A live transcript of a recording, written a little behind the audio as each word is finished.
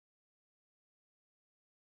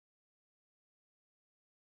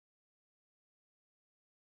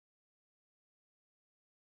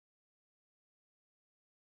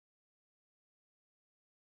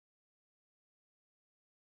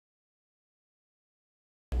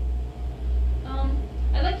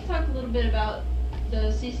bit about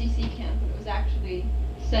the CCC camp when it was actually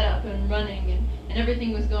set up and running and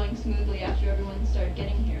everything was going smoothly after everyone started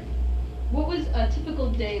getting here. What was a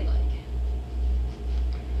typical day like?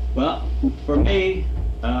 Well, for me,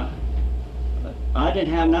 I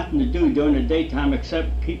didn't have nothing to do during the daytime except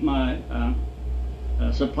keep my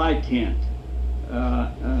supply tent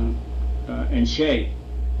in shape.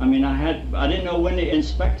 I mean, I didn't know when the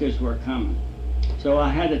inspectors were coming, so I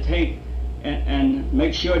had to take and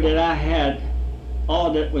make sure that I had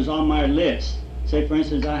all that was on my list. Say, for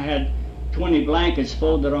instance, I had 20 blankets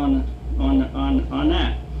folded on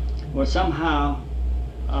that. Well, somehow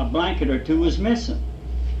a blanket or two was missing.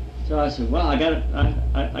 So I said, well, I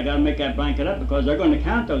gotta make that blanket up because they're going to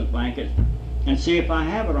count those blankets and see if I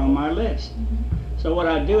have it on my list. So what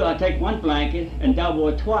I do, I take one blanket and double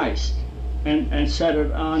it twice, and set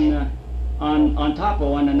it on top of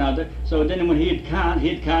one another. So then when he'd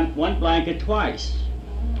count one blanket twice.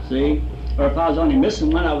 See, or if I was only missing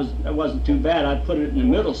one, it wasn't too bad. I'd put it in the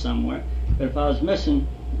middle somewhere. But if I was missing,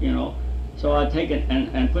 you know, so I'd take it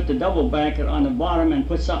and put the double blanket on the bottom and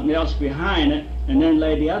put something else behind it, and then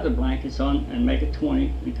lay the other blankets on and make it 20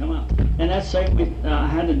 and come up. And that's same I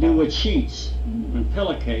had to do with sheets and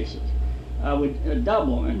pillowcases. I would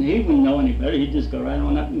double, and he wouldn't know any better. He'd just go right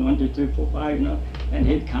on up, 1, 2, 3, 4, 5, you know, and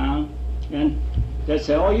he'd count, and they'd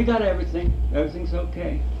say, "Oh, you got everything. Everything's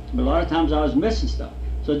okay." But a lot of times I was missing stuff.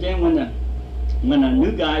 So then when the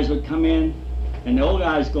new guys would come in, and the old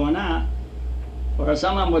guys going out, or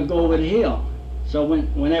some of them would go over the hill. So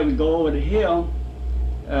when they would go over the hill,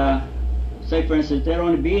 say for instance, they'd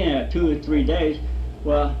only be in there 2 or 3 days.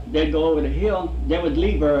 Well, they'd go over the hill. They would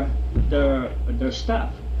leave their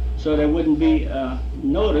stuff, so they wouldn't be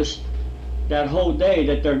noticed that whole day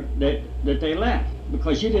that they left,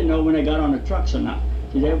 because you didn't know when they got on the trucks or not.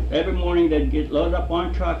 See, every morning they'd get loaded up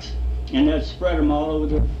on trucks, and they'd spread them all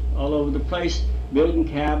over the place, building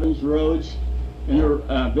cabins, roads, and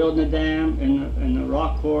building a dam in the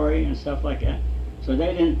rock quarry and stuff like that. So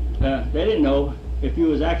they didn't know if he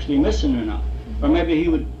was actually missing or not. Or maybe he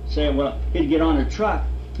would say, well, he'd get on a truck,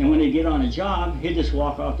 and when he'd get on a job, he'd just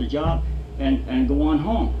walk off the job and go on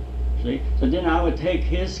home. See? So then I would take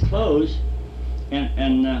his clothes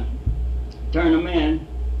and turn them in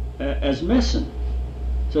as missing.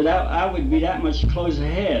 So that I would be that much clothes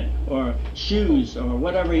ahead, or shoes, or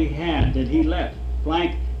whatever he had that he left.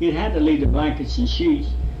 He had to leave the blankets and sheets,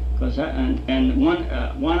 and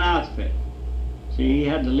one outfit. See, he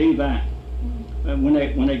had to leave that when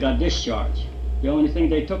they got discharged. The only thing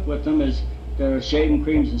they took with them is their shaving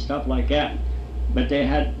creams and stuff like that. But they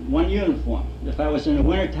had one uniform. If I was in the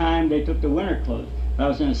winter time, they took the winter clothes. If I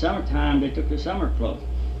was in the summertime, they took the summer clothes.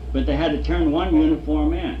 But they had to turn one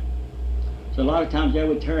uniform in. So a lot of times they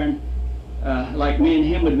would turn, like me and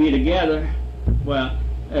him would be together. Well,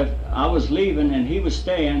 if I was leaving and he was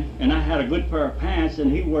staying, and I had a good pair of pants,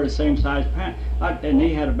 and he wore the same size pants, and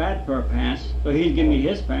he had a bad pair of pants, so he'd give me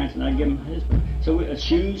his pants and I'd give him his pants. So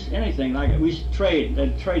shoes, anything like it, we trade.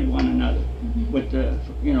 They'd trade one another with the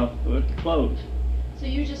clothes. So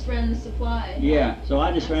you just ran the supply? Yeah, so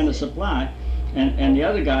I just ran the supply, and the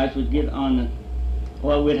other guys would get on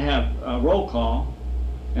we'd have a roll call,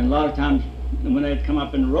 and a lot of times when they'd come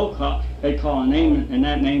up in the roll call, they'd call a name, and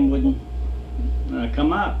that name wouldn't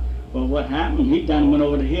come up. Well, what happened? He done went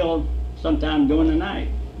over the hill sometime during the night,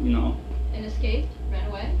 you know. And escaped? Ran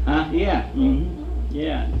away? Yeah.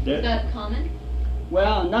 Yeah. Is that common?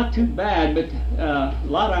 Well, not too bad, but a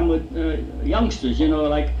lot of them with youngsters, you know,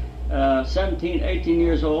 like 17, 18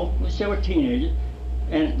 years old, which they were teenagers,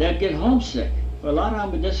 and they'd get homesick. Well, a lot of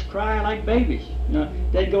them would just cry like babies. You know,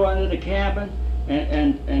 they'd go under the cabin,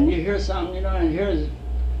 and you hear something, you know, and here's a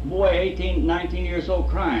boy 18, 19 years old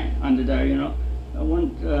crying under there, you know.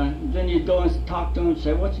 Then you'd go and talk to him and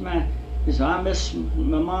say, "What's the matter?" He said, "I miss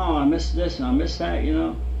my mom, I miss this, and I miss that," you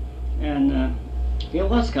know. And it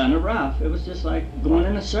was kind of rough. It was just like going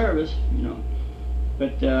into service, you know.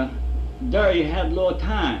 But there you had a little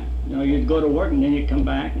time. You know, you'd go to work and then you'd come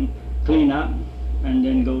back and clean up and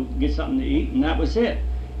then go get something to eat, and that was it.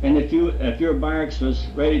 And if your barracks was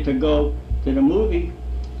ready to go to the movie,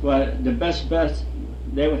 well, the best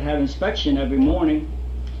they would have inspection every morning,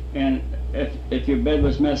 and if your bed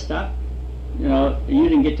was messed up, you know, you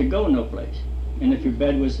didn't get to go no place. And if your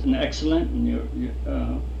bed was excellent, and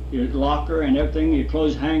your locker and everything, your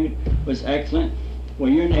clothes hanging was excellent, well,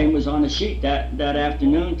 your name was on the sheet that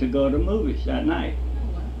afternoon to go to movies that night.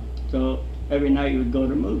 Oh, wow. So every night you would go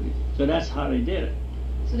to movies. So that's how they did it.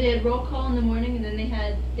 So they had roll call in the morning, and then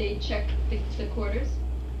they checked the quarters?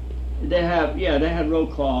 They had roll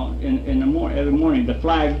call in the morning. Every morning, the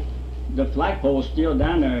flag the flagpole's still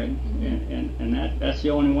down there, and that's the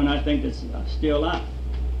only one I think that's still up.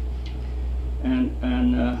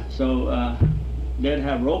 And so they'd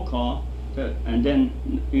have roll call, and then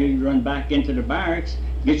you run back into the barracks,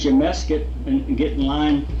 get your mess kit, and get in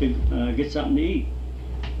line to get something to eat.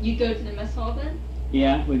 You'd go to the mess hall then?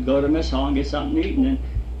 Yeah, we'd go to mess hall and get something to eat, and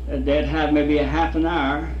then they'd have maybe a half an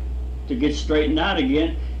hour to get straightened out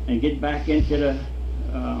again and get back into the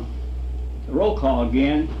roll call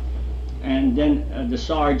again, and then the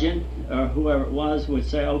sergeant or whoever it was would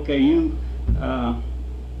say, okay, you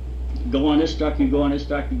go on this truck, you go on this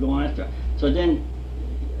truck, you go on this truck. So then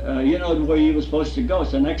you know where you were supposed to go.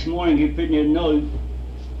 So next morning you put in your note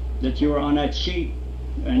that you were on that sheet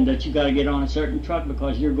and that you got to get on a certain truck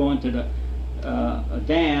because you're going to the a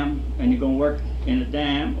dam, and you're going to work in a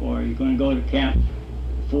dam, or you're going to go to camp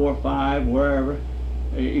 4 or 5, wherever.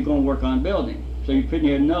 You're going to work on a building. So you put in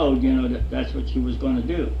your note, you know, that that's what you was going to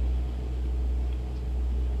do.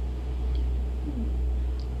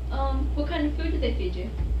 What kind of food did they feed you?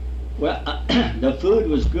 Well, the food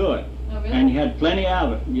was good. Oh, really? And you had plenty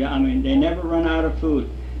of it. Yeah, I mean, they never run out of food.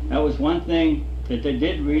 That was one thing that they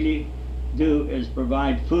did really do, is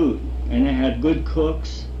provide food. And they had good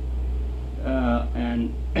cooks,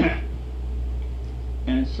 and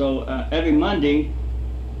so every Monday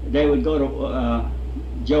they would go to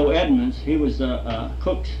Joe Edmonds. He was a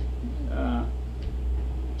cook's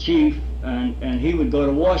chief, and he would go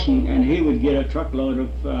to Washington, and he would get a truckload of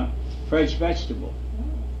fresh vegetable,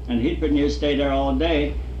 and he'd stay there all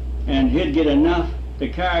day, and he'd get enough to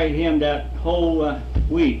carry him that whole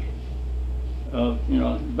week of, you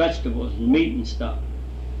know, vegetables and meat and stuff.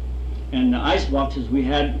 And the ice boxes we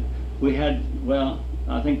had, well,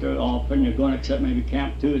 I think they're all pretty much gone, except maybe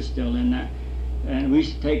Camp 2 is still in there. And we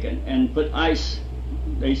used to take it and put ice.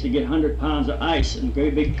 They used to get 100 pounds of ice and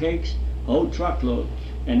great big cakes, a whole truckload,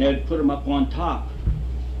 and they'd put them up on top,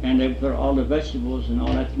 and they'd put all the vegetables and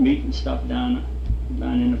all that meat and stuff down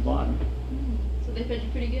in the bottom. So they fed you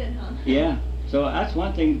pretty good, huh? Yeah. So that's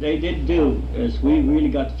one thing they did do, is we really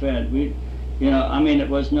got fed. We, you know, I mean, it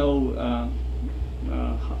was no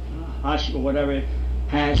hash or whatever,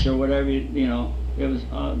 you know. It was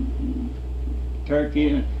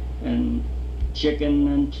turkey and chicken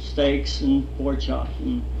and steaks and pork chops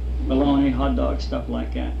and bologna, hot dogs, stuff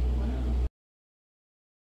like that.